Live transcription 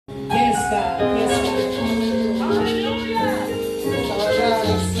God. Yes, God. Hallelujah. Our God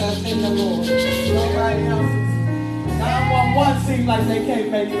is in the Lord. Nobody else. 911 seems like they can't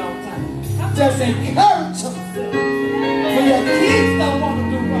make it on time. Just encourage yourself. When your kids don't want to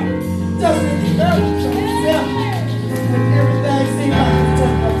do right, just encourage yourself. When everything seems like it's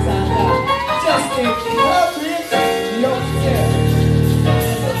turned upside down, just encourage yourself.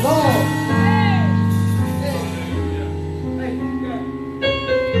 The Lord.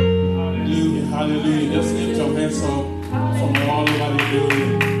 Hallelujah, hallelujah. Just lift your hands up from all over the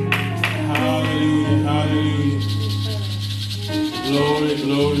building. Hallelujah, hallelujah. Glory,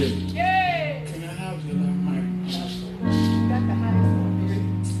 glory. Can I have the mic?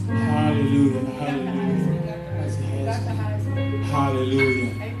 Hallelujah, hallelujah.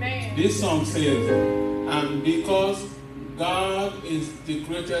 Hallelujah. Amen. This song says, and because God is the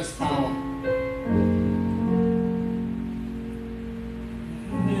greatest power,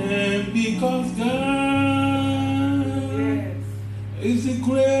 and because God is the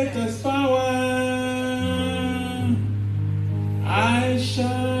greatest power, I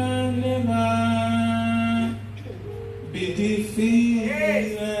shall never be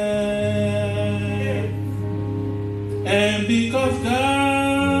defeated. And because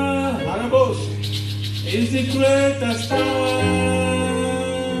God is the greatest power,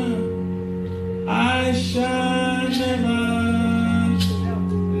 I shall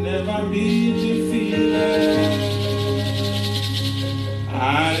never be defeated.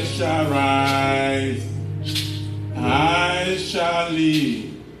 I shall rise, I shall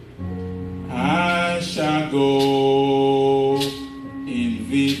live, I shall go in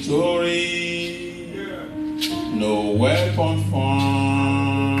victory. No weapon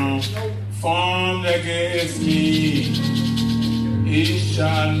formed against me, it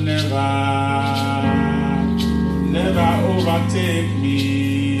shall never overtake me.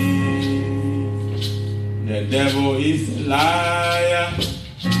 The devil is a liar,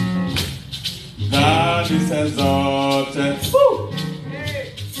 God is exalted. Woo!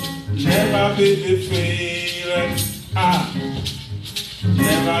 Never be defeated.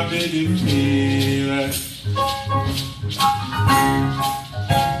 Never be defeated.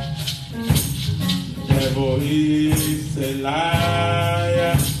 Devil is a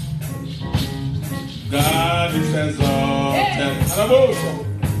liar, God is exalted.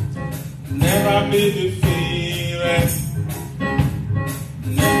 Never be defeated.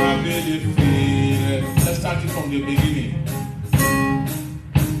 Never be defeated. Let's start it from the beginning.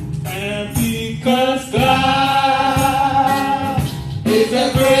 And because God is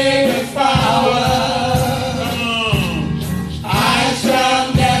the greatest power, I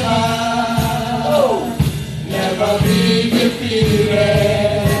shall never be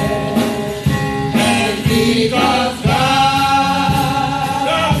defeated. And because God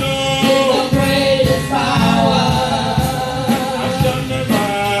is the greatest power,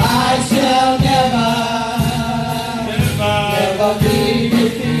 I shall never be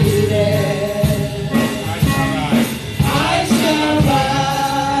defeated. I shall rise.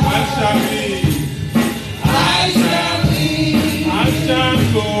 I shall live. I shall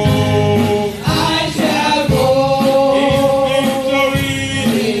go. I shall go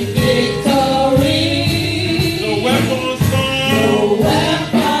in victory. No weapon formed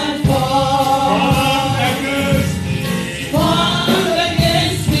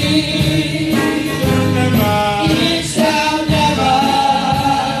against me. It shall never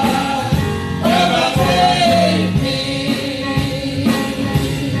overtake me.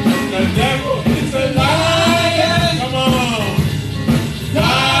 The devil is a liar. Come on.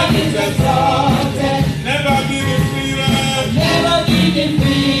 God is exalted. Never be defeated. Never be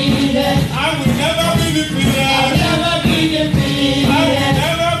defeated. I will never be defeated. I'll never be defeated. I will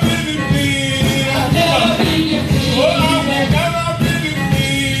never be defeated. I'll never be defeated. Oh, I will never be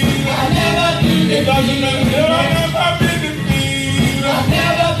defeated. I'll never be defeated. It doesn't matter. I'll never be defeated. I'll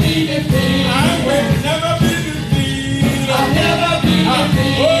never be defeated. I will never be defeated. I'll never be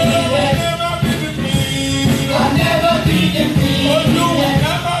defeated. Oh, I will never be defeated. I'll never be defeated. Oh, you will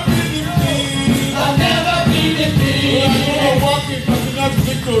never be defeated. I'll never be defeated. Oh, you are walking continuous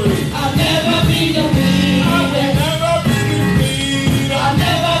victory. I'll never be defeated. I will never be defeated. I'll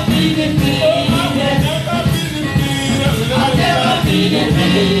never be defeated. Oh, I will never be defeated. I'll never be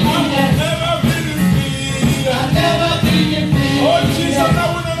defeated. I will never be defeated. I'll never be defeated. Oh, Jesus,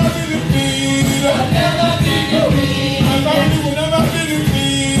 I will never be defeated. I'll never be defeated. My family will never be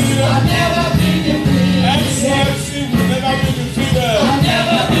defeated. I'll never be defeated. MCFC will never be defeated. I'll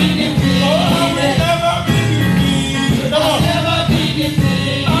never be defeated. Oh, I will never be defeated. Come on. I'll never be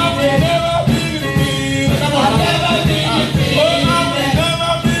defeated. I will never be defeated. Come on. I'll never be defeated. Oh, I will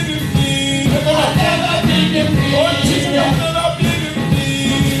never be defeated.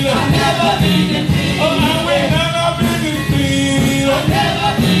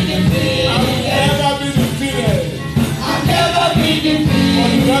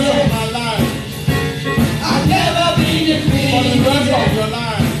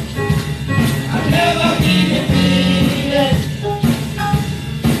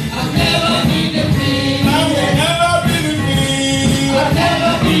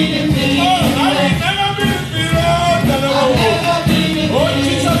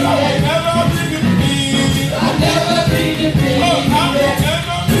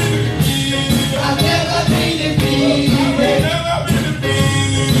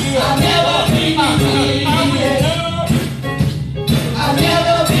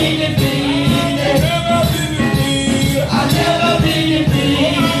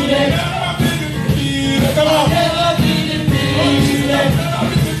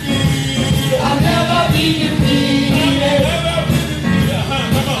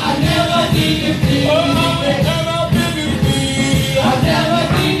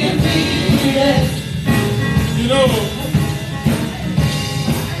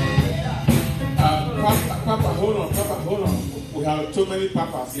 got too many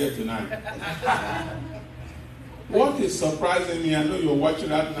papas here tonight. What is surprising me, I know you're watching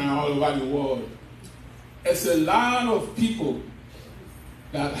that now all over the world, it's a lot of people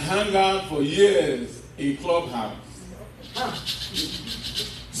that hang out for years in clubhouse.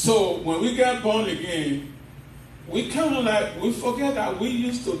 So when we get born again, we kind of like, we forget that we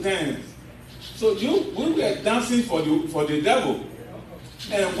used to dance. So we were dancing for the devil.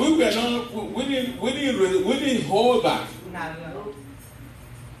 And we didn't hold back.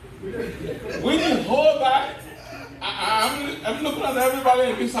 We didn't hold back. I'm looking at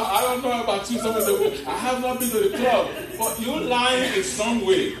everybody in this house. I don't know about you. I have not been to the club. But you lying in some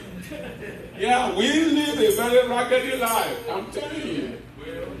way. Yeah, we live a very raggedy life. I'm telling you.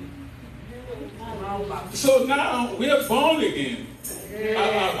 So now we are born again.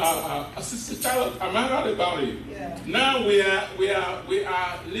 Sister Charlotte, am I right about it? Yeah. Now we are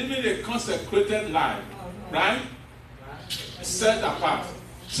living a consecrated life, right? Set apart.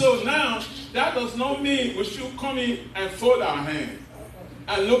 So now that does not mean we should come in and fold our hands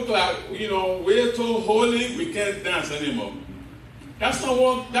and look like, we're so holy we can't dance anymore. That's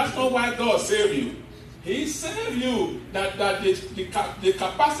not why God saved you. He saved you that the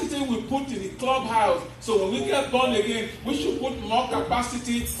capacity we put in the clubhouse. So when we get born again, we should put more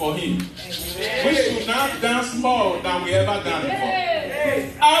capacity for Him. Amen. We should now dance more than we ever done before.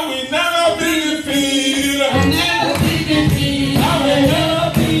 I will never be defeated. I'll never be defeated. I will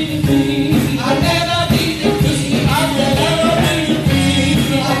never be defeated. I'll never be defeated. I will never be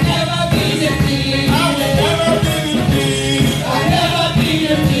defeated. I'll never be defeated. I will never be defeated. I'll never be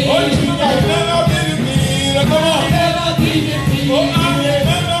defeated. Oh, you will never be defeated. Come on. I'll never be defeated. Oh, I will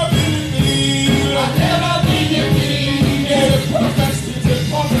never be defeated. I'll never be defeated. It's a prophecy. It's a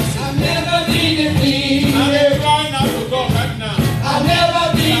prophecy. I'll never be defeated. I'm crying out to God right now. I'll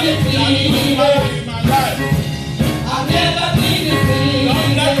never be defeated. In my life. I'll never be defeated.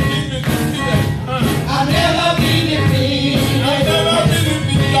 Don't let me be defeated. I'll never be defeated. I'll never be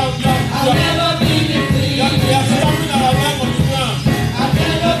defeated. I'll never be defeated. We are stopping our life on the ground. I'll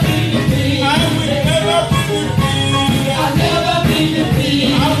never be defeated. I will never be defeated. I'll never be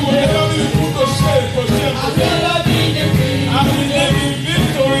defeated. I will never be put to shame. I'll never be defeated. I will live in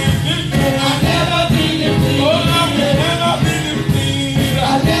victory. I'll never be defeated. Oh, I will never be defeated.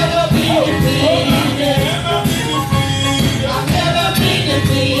 I'll never be defeated. Oh, I will never be defeated. I'll never be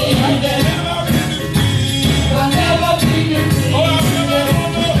defeated. I'll never be defeated. I'll never be defeated. Oh, I will never be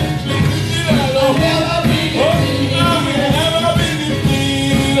defeated. I'll never be defeated. I will never be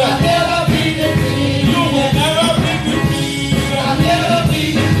defeated. I'll never be defeated. You will never be defeated. I'll never be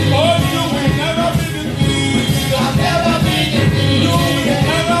defeated. Oh, you will never be defeated. I'll never be defeated. You will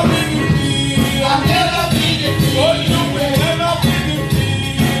never be defeated. I'll never be defeated. Oh, you will never be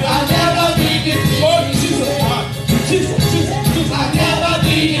defeated. I'll never be defeated. Oh, Jesus. I'll never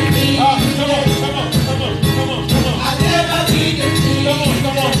be defeated. Come on. I'll never be defeated. Come on.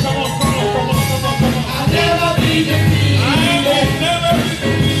 I'll never be defeated. I will never be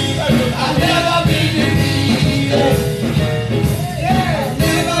defeated. I'll never be defeated. I'll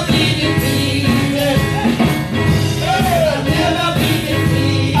never be defeated. I'll never be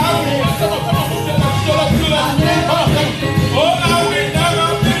defeated. I will never be defeated. Oh, I will never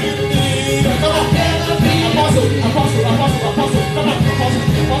be defeated. Come on. Apostle. Come on,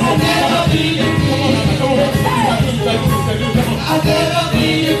 Apostle. I'll never be defeated. Come on. I'll never be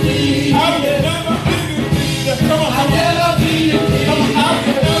defeated. I will never be defeated. Come on. I'll never be defeated. Come on. I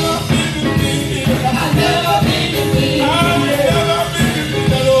will never be defeated. I'll never be defeated. I will never be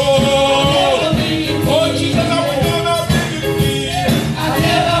defeated. Oh, Jesus, I will never be defeated. I'll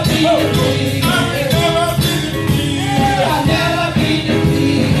never be defeated. I will never be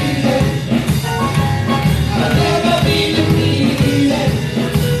defeated. I'll never be defeated. I'll never be defeated.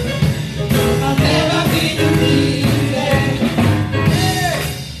 I'll never be defeated.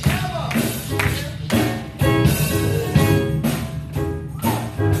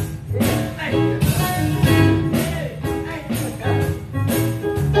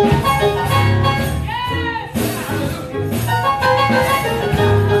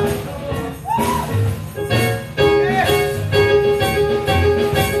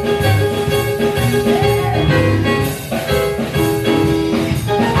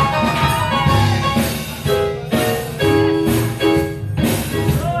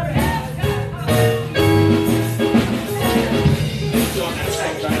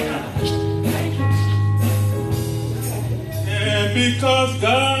 Because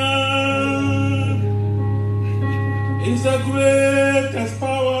God is the greatest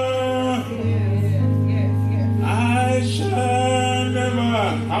power, I shall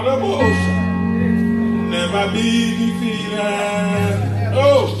never never be defeated.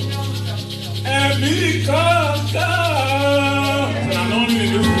 Oh, and because God, and I'm not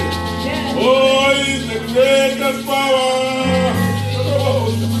even this way. Oh, He's the greatest power. Oh,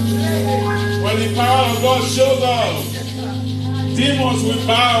 when the power of God shows up, demons will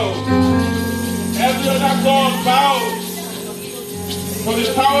bow. Every other God bows for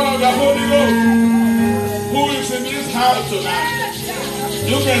the power of the Holy Ghost. Who is in this house tonight?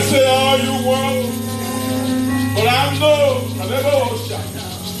 You can say all you want, but I know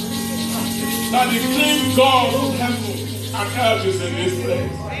that the clean God of heaven and earth is in this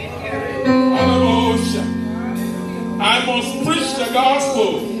place. I must preach the gospel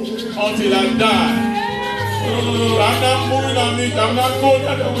until I die. I'm not moving on it. I'm not going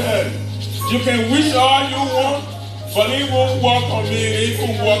anywhere. You can wish all you want, but it won't work on me. It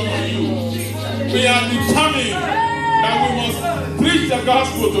won't work on you. We are determined that we must preach the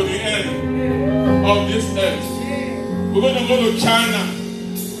gospel to the end of this earth. We're going to go to China.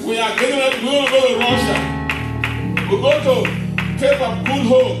 We're going to go to Russia. We go to Cape of Good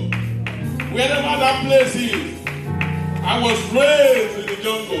Hope. Wherever that place is. I was raised in the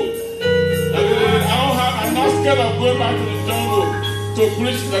jungle. I'm not scared of going back to the jungle to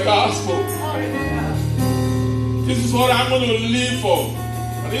preach the gospel. This is what I'm going to live for.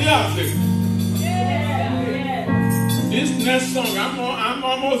 This next song, I'm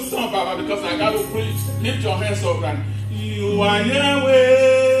almost done, Baba, because I got to preach. Lift your hands up and you are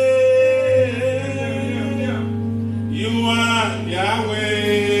Yahweh. You are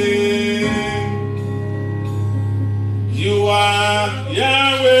Yahweh. You are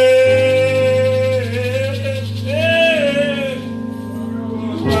Yahweh.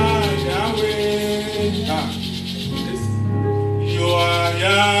 You are Yahweh. You are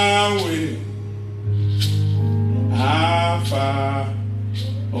Yahweh. Alpha,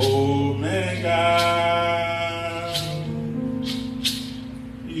 Omega.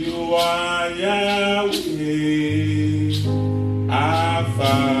 You are Yahweh.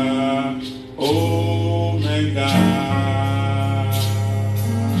 Alpha, Omega.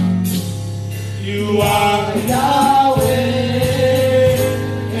 You are Yahweh.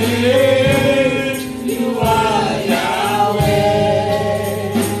 You are Yahweh.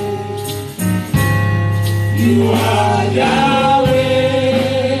 You are Yahweh.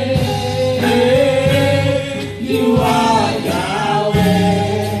 You are Yahweh.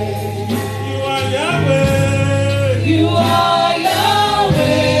 You are Yahweh. You are Yahweh.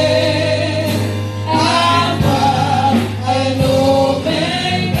 Alpha and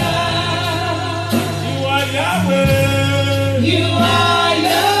Omega. You are Yahweh. You are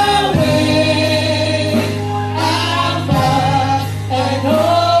Yahweh. Alpha and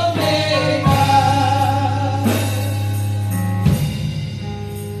Omega.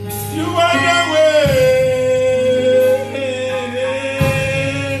 You are Yahweh.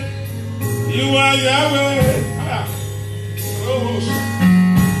 You are Yahweh. Oh.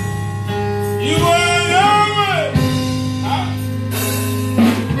 You are Yahweh.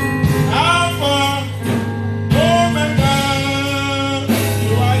 Alpha, Omega.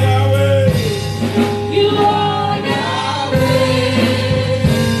 You are Yahweh. You are Yahweh.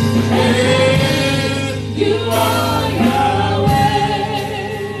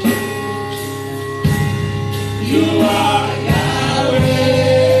 You are Yahweh. You are Yahweh.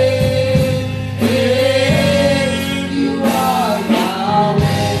 You are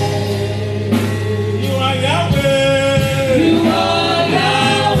Yahweh. You are Yahweh. You are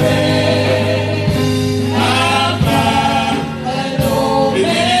Yahweh. Alpha and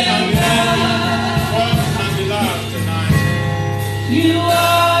Omega. First and the last tonight. You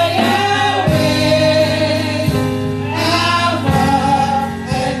are Yahweh. Alpha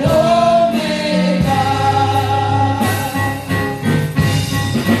and Omega.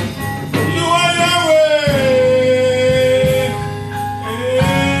 You are Yahweh.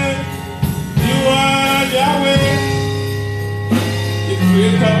 You are Yahweh, the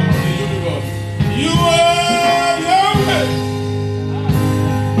creator of the universe. You are Yahweh.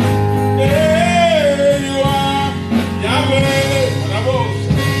 You are Yahweh.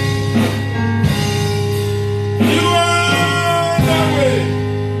 You are Yahweh.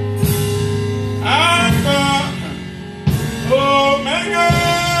 Alpha, Omega,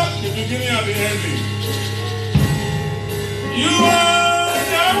 the beginning and the ending. You are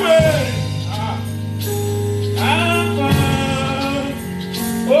Yahweh. Alpha,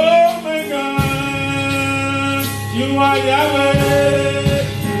 Omega. You are Yahweh.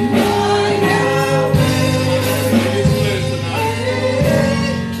 You are Yahweh. In this place tonight.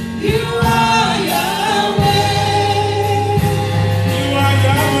 You are Yahweh. You are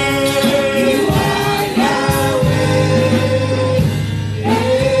Yahweh. You are Yahweh.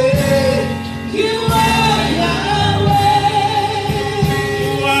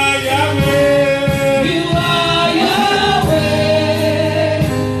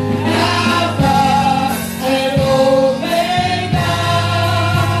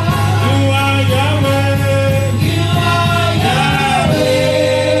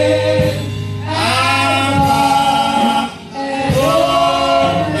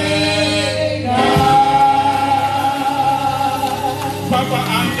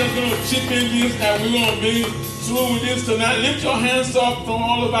 we through with this tonight, lift your hands up from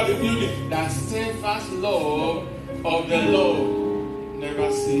all over the building. That steadfast love of the Lord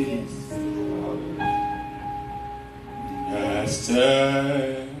never ceases. That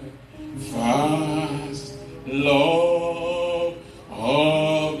steadfast love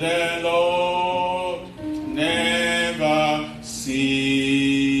of the Lord never ceases.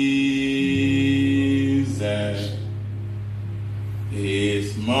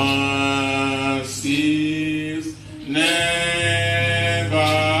 His mercies never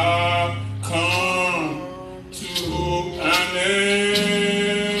come to an end.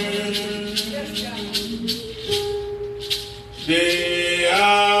 They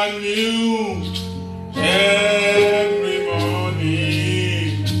are new every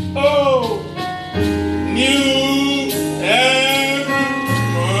morning. Oh, new every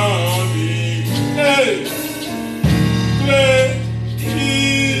morning. Hey, great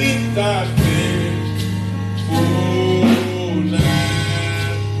is thy faithfulness.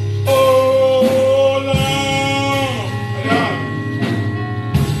 Oh, Lord,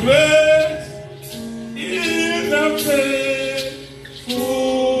 great is thy faithfulness.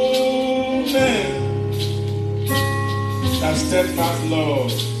 That steadfast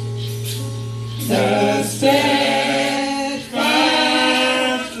love. The steadfast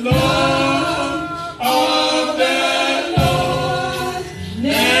love of the Lord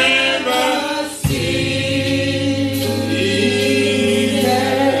never ceases.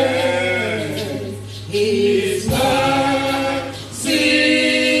 His mercies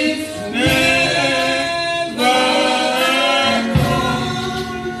never come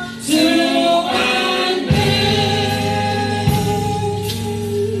to an end.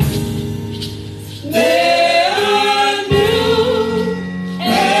 They are new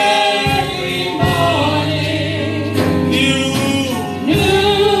every morning. New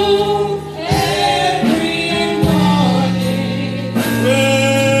every morning.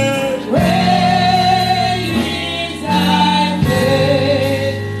 Great is thy faithfulness,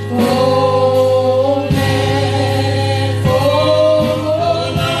 O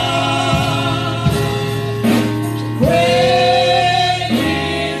Lord. Great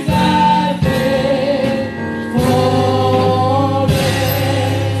is thy faithfulness,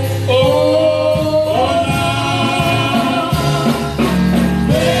 O Lord.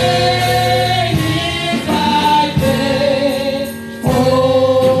 Great is thy faithfulness, O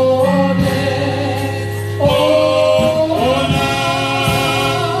Lord.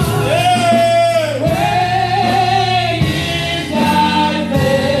 Great is thy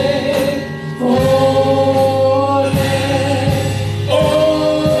faithfulness, O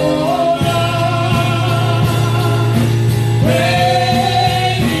Lord.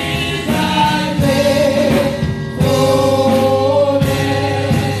 Great is thy faithfulness,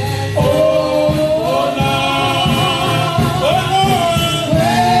 O Lord.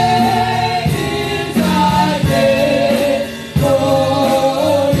 Great is thy faithfulness,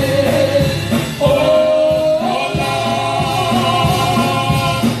 O Lord.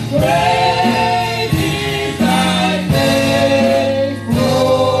 Great is thy faithfulness.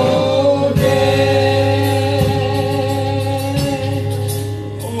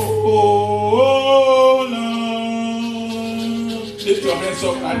 Oh, Lord. Lift your hands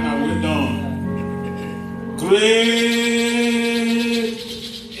up right now. We're done. Great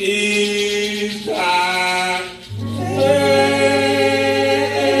is thy faithfulness.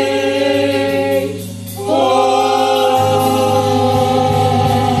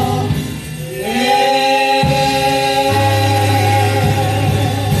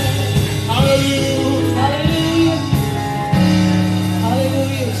 Hallelujah.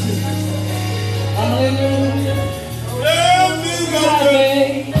 Hallelujah, Jesus. Hallelujah. Great is thy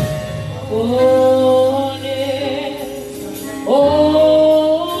faithfulness.